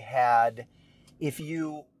that I had, if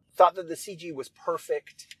you thought that the CG was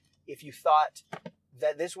perfect, if you thought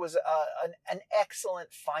that this was an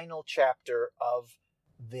excellent final chapter of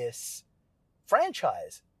this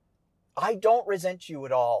franchise, I don't resent you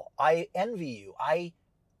at all. I envy you.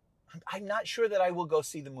 I'm not sure that I will go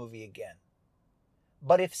see the movie again.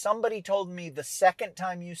 But if somebody told me the second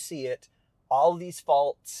time you see it, all these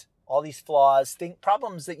faults, all these flaws,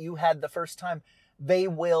 problems that you had the first time, they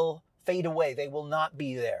will fade away. They will not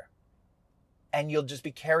be there. And you'll just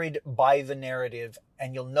be carried by the narrative,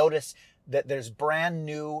 and you'll notice that there's brand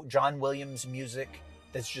new John Williams music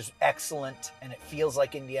that's just excellent, and it feels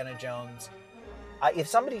like Indiana Jones. If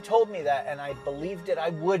somebody told me that and I believed it, I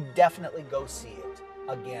would definitely go see it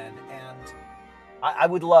again. And I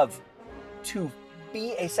would love to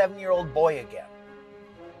be a 7-year-old boy again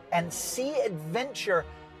and see adventure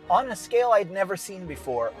on a scale I'd never seen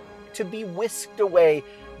before, to be whisked away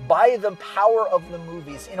by the power of the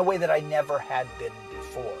movies in a way that I never had been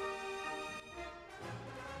before.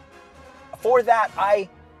 For that, I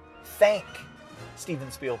thank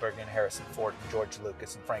Steven Spielberg and Harrison Ford and George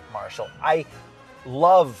Lucas and Frank Marshall. I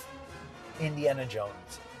love Indiana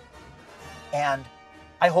Jones. And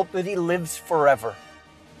I hope that he lives forever.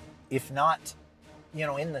 If not,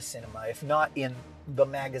 in the cinema, if not in the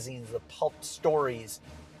magazines, the pulp stories,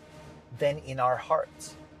 then in our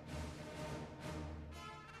hearts.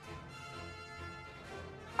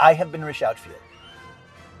 I have been Rish Outfield,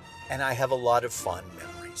 and I have a lot of fond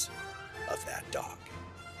memories of that dog.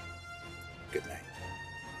 Good night.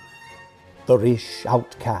 The Rish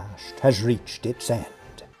Outcast has reached its end,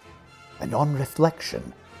 and on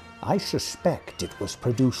reflection, I suspect it was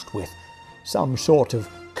produced with some sort of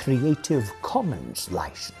Creative Commons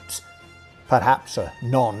license, perhaps a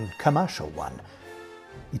non-commercial one.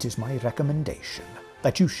 It is my recommendation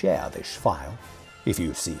that you share this file if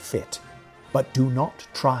you see fit, but do not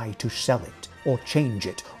try to sell it or change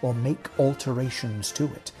it or make alterations to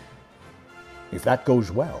it. If that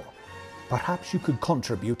goes well, perhaps you could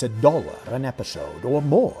contribute $1 an episode or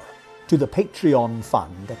more to the Patreon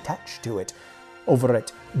fund attached to it over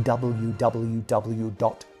at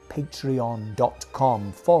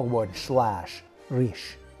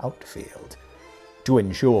www.patreon.com/Rish Outfield to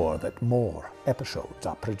ensure that more episodes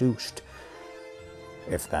are produced.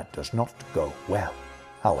 If that does not go well,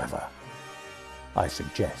 however, I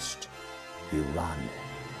suggest you run.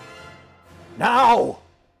 Now!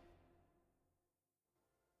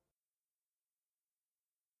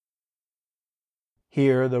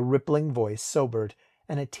 Here the rippling voice sobered,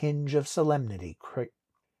 and a tinge of solemnity crept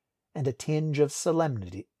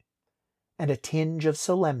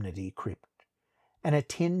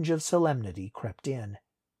in.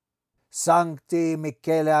 Sancte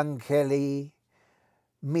Michelangeli,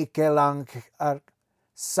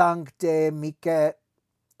 Sancte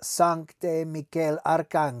Michel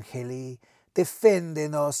Arcangeli,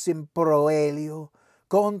 defendenos in proelio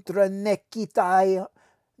contra necitiam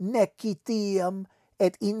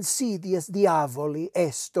et insidias diavoli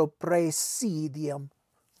esto praesidium.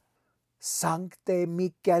 Sancte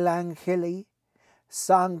Michelangeli,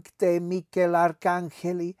 Sancte Michel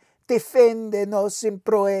Arcangeli, defendenos in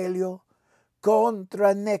proelio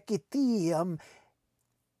contra necitiam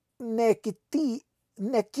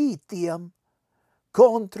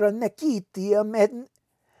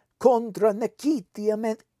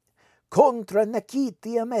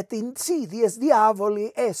et insidias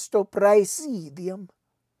diavoli esto praesidium.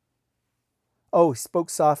 Oh, he spoke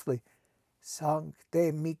softly.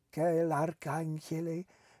 Sancte Michael Arcangeli,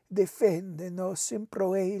 defende-nos in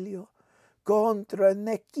proelio, contra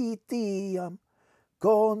necitiam,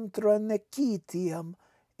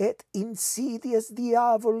 et insidias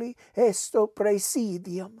diavoli esto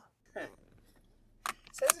praesidium.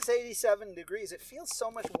 It says it's 87 degrees. It feels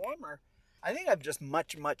so much warmer. I think I'm just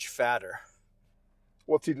much, much fatter.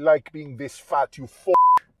 What's it like being this fat, you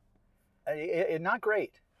Not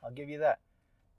great. I'll give you that.